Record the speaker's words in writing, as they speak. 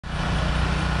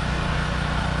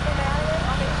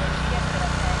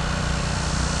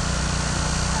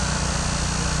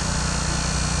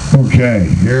Okay,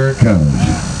 here it comes.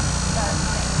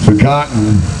 So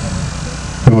Cotton,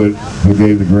 who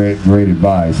gave the great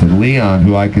advice, and Leon,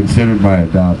 who I considered my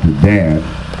adopted dad.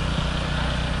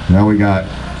 Now we got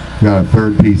a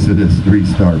third piece of this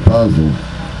three-star puzzle.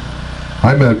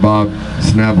 I met Bob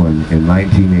Schnebelen in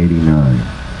 1989.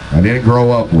 I didn't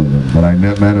grow up with him, but I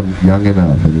met him young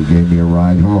enough, and he gave me a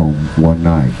ride home one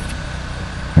night.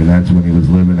 And that's when he was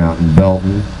living out in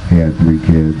Belton. He had 3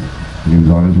 kids. And he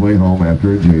was on his way home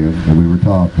after a jam, and we were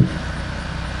talking.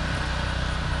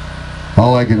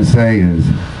 All I can say is,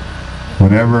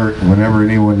 whenever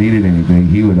anyone needed anything,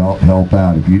 he would help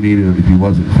out. If you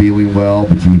wasn't feeling well,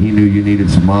 but he knew you needed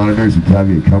some monitors, he'd tell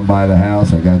you to come by the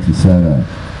house. I got you set up.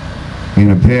 In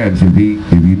a pinch, if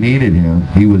you needed him,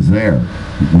 he was there.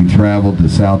 We traveled to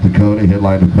South Dakota,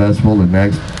 headlined a festival. The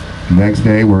next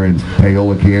day, we're in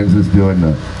Paola, Kansas, doing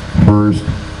the first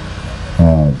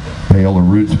Paola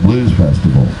Roots Blues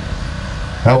Festival.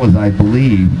 That was, I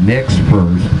believe, Nick's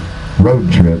first road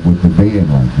trip with the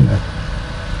band like that.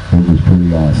 It was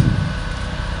pretty awesome.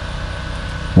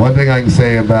 One thing I can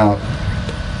say about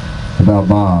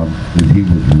Bob is he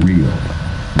was real.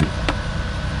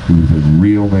 He was a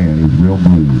real man. He was real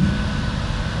blues.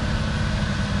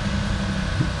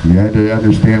 You had to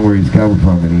understand where he's coming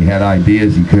from, and he had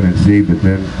ideas you couldn't see, but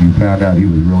then you found out he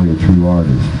was really a true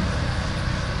artist.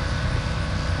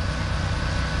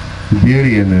 The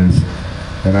beauty in this,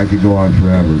 and I could go on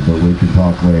forever, but we can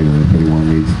talk later if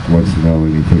anyone wants to know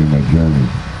anything of my journey.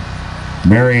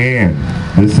 Mary Ann,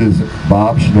 this is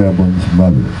Bob Schnebelen's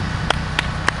mother.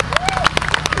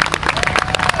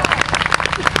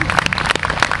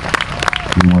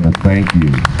 We want to thank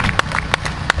you.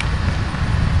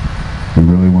 We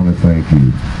really want to thank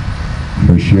you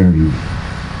for sharing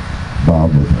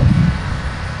Bob with us.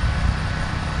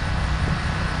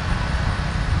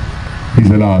 He's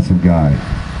an awesome guy.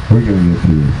 We're going to get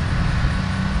to it.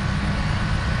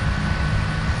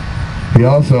 He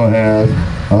also has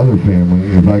other family.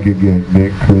 If I could get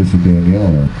Nick, Chris, and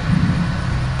Daniela.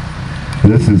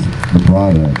 This is the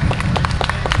product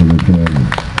of the family.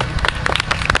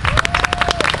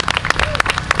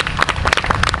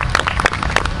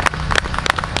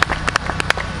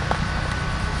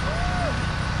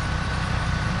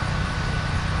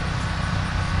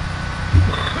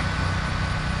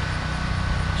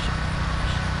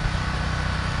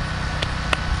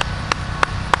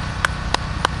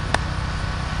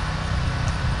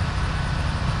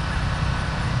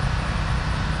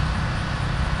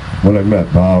 When I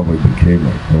met Bob, we became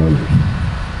like brothers.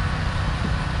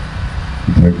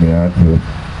 He took me out to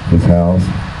his house.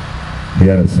 He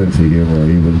had a sense of humor.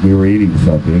 We were eating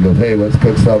something. He goes, "Hey, let's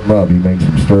cook something up." He makes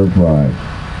some stir fry.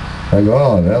 I go,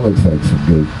 "Oh, that looks like some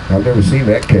good. I've never seen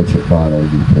that ketchup bottle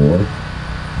before."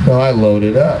 So I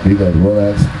loaded up. He goes, "Well,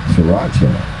 that's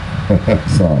sriracha."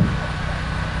 So,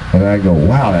 and I go,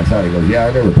 "Wow, that's hot." He goes, "Yeah,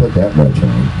 I never put that much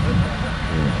on."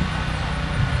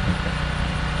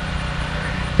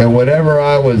 And whenever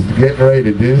I was getting ready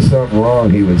to do something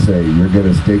wrong, he would say, "You're going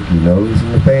to stick your nose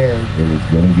in the pan, and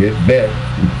it's going to get bit."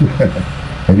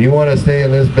 And you want to stay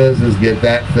in this business, get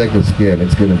that thick of skin,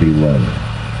 it's going to be leather.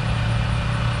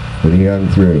 But he hung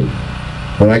through.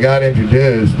 When I got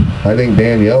introduced, I think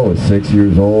Danielle was 6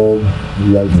 years old.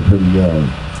 You guys were pretty young.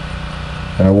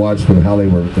 And I watched them, how they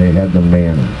had the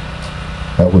manners.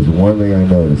 That was the one thing I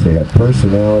noticed. They had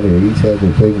personality. They each had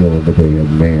their thing going, but they had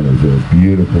manners. They were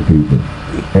beautiful people.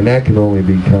 And that can only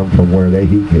come from where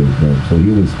he came from. So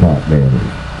he was taught manners.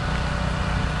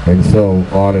 And so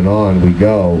on we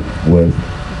go with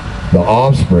the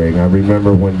offspring. I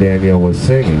remember when Danielle was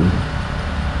singing,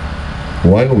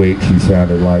 one week she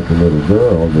sounded like a little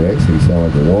girl, the next week she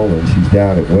sounded like a woman. She's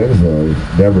down at Winslow,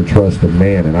 Never Trust a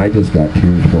Man, and I just got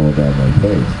tears flowing down my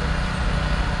face.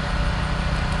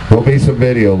 There'll be some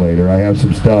video later. I have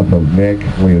some stuff of Nick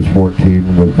when he was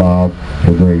 14 with Bob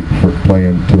for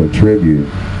playing to a tribute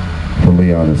for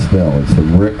Leon Estelle.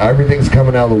 Everything's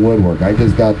coming out of the woodwork. I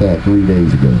just got that 3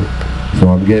 days ago. So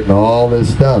I'm getting all this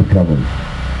stuff coming.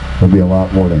 There'll be a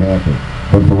lot more to happen.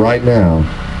 But for right now,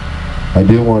 I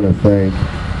do want to thank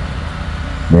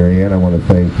Mary Ann. I want to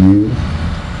thank you,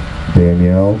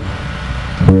 Danielle,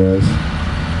 Chris,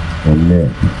 and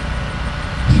Nick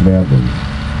Schnebelen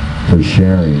for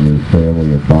sharing your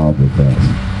family of Bob with us.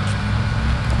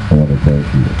 I want to thank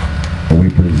you. And we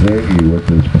present you with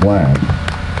this plaque,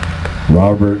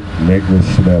 Robert Nicholas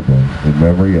Schnebelen, in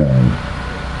memory of.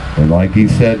 And like he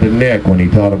said to Nick when he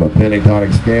taught him a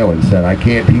pentatonic scale and said, "I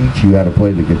can't teach you how to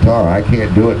play the guitar. I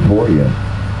can't do it for you.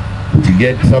 But you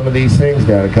get some of these things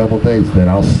down a couple days, then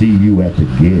I'll see you at the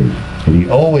gig." And he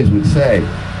always would say,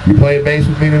 "You playing bass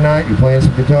with me tonight? You playing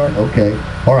some guitar? Okay.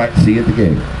 All right, see you at the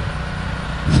gig."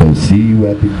 So see you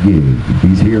at the gig.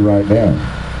 He's here right now.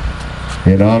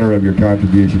 In honor of your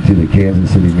contribution to the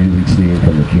Kansas City music scene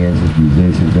from the Kansas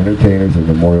Musicians, Entertainers, and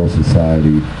Memorial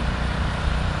Society,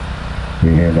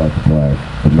 we hand out the plaque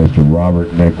of Mr.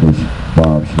 Robert Nicholas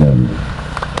Bob Schnebelen.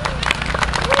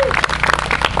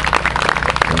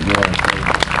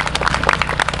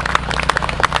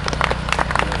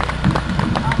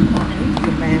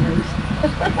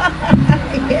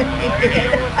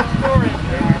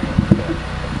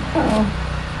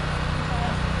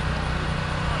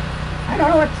 I don't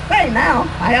know what to say now.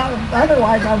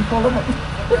 Otherwise I'm full of it.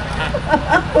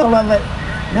 Full of it.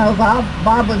 No,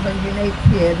 Bob was a unique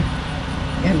kid,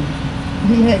 and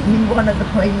he wanted to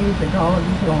play music all of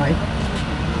his life.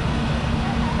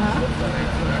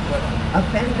 A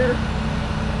Fender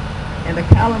and a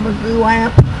Kalamazoo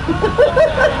amp.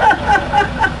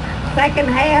 Second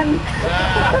hand.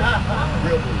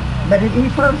 But he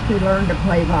learned to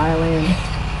play violin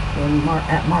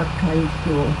at Mark Twain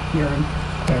School here in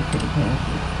Kansas,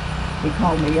 Kansas. He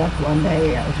called me up one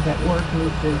day, I was at work, and he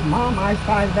says, "Mom, I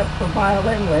signed up for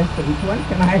violin lessons. When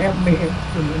can I have my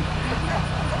instrument?"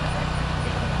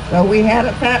 So we had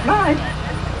it that night.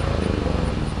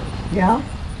 Yeah,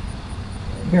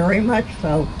 very much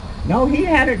so. No, he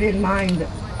had it in mind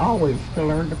always to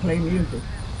learn to play music.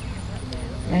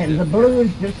 And the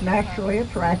blues just naturally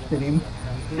attracted him.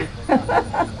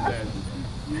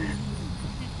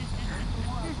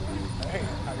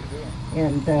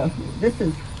 And this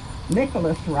is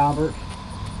Nicholas Robert,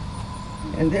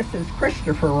 and this is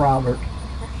Christopher Robert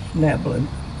Schnebelen.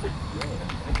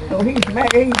 So he's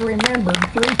remembered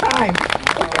 3 times.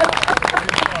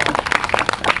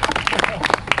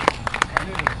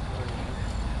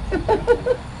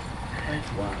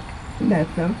 Isn't that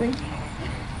something?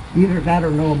 Either that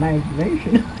or no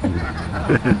imagination.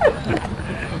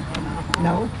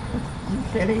 No, he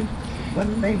said he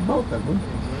wouldn't name both of them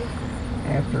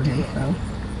after him, so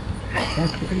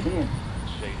that's what he did.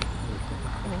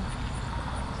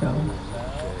 So,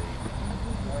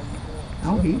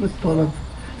 oh, he was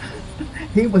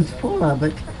full of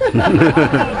it.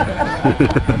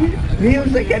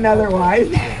 Music and otherwise.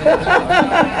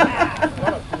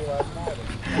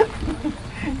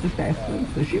 Just ask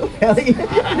Lisa, she'll tell you.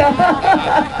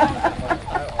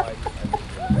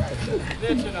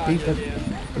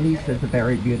 Lisa's a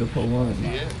very beautiful woman.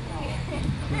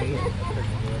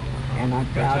 And I'm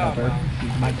proud of her.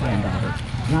 She's my granddaughter.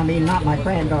 I mean, not my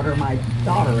granddaughter, my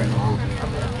daughter-in-law.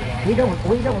 We don't.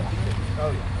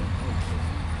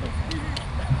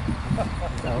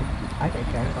 So, I think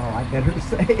that's all I better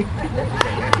say.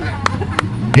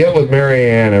 Get with Mary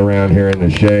Ann around here in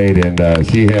the shade, and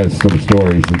she has some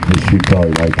stories that she'd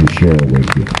probably like to share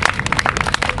with you.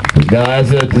 Now, as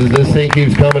this thing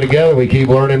keeps coming together, we keep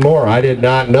learning more. I did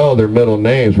not know their middle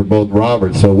names were both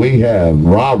Robert, so we have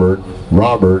Robert,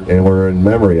 and we're in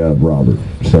memory of Robert.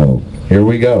 So, here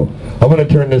we go. I'm going to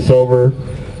turn this over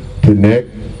to Nick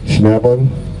Schnebelen,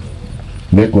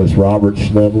 Nicholas Robert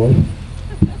Schnebelen,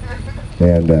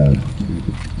 and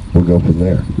we'll go from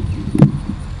there.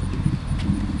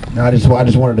 I just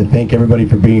wanted to thank everybody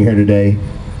for being here today.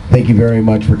 Thank you very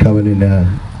much for coming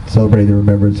and celebrating the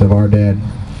remembrance of our dad,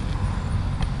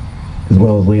 as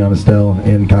well as Leon Estelle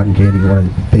and Cotton Candy. I want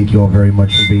to thank you all very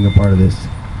much for being a part of this.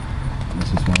 I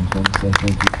just want to say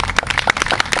thank you.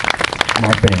 From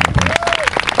our family. Thanks.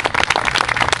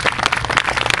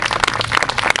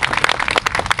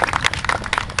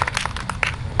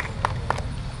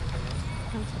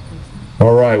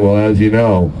 All right, well, as you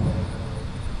know,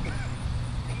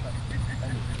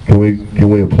 can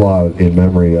we applaud in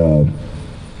memory of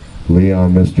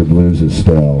Leon Mr. Blues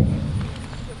Estelle,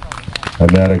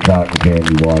 Annetta Cotton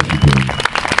Candy Washington,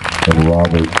 and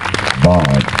Robert Bob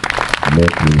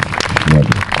Nicholas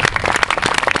Schnebelen.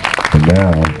 And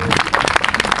now,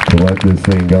 to let this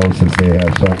thing go since they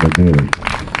have something to do,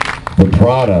 the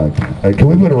product, can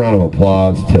we put a round of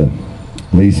applause to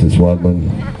Lisa Swedlin,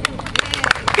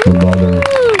 the mother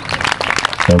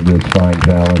of this fine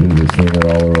talent who's a singer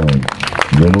all her own.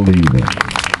 Little Eva.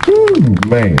 Woo,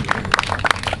 man.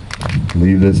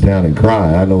 Leave this town and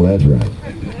cry, I know that's right.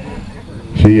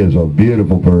 She is a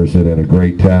beautiful person and a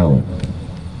great talent.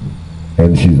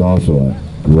 And she's also a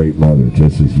great mother,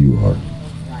 just as you are.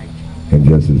 And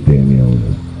just as Danielle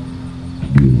is.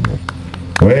 Beautiful.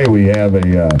 Hey, we have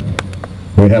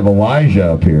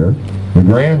Elijah up here, the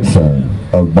grandson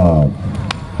of Bob.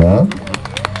 Huh?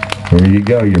 There you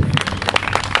go.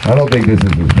 I don't think this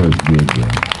is his first gig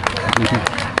yet.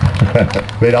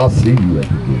 But I'll see you at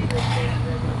the gig.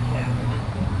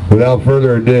 Without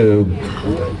further ado,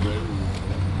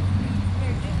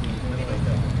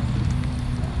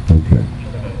 okay.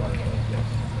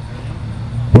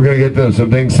 We're going to get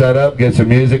some things set up, get some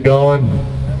music going.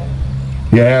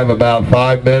 You have about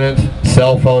 5 minutes.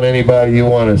 Cell phone anybody you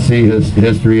want to see his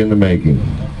history in the making.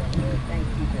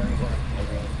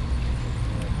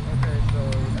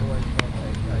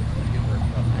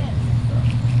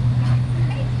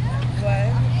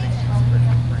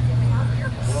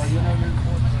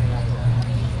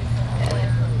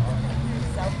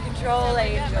 Self-control,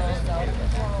 Angel.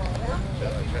 Self-control.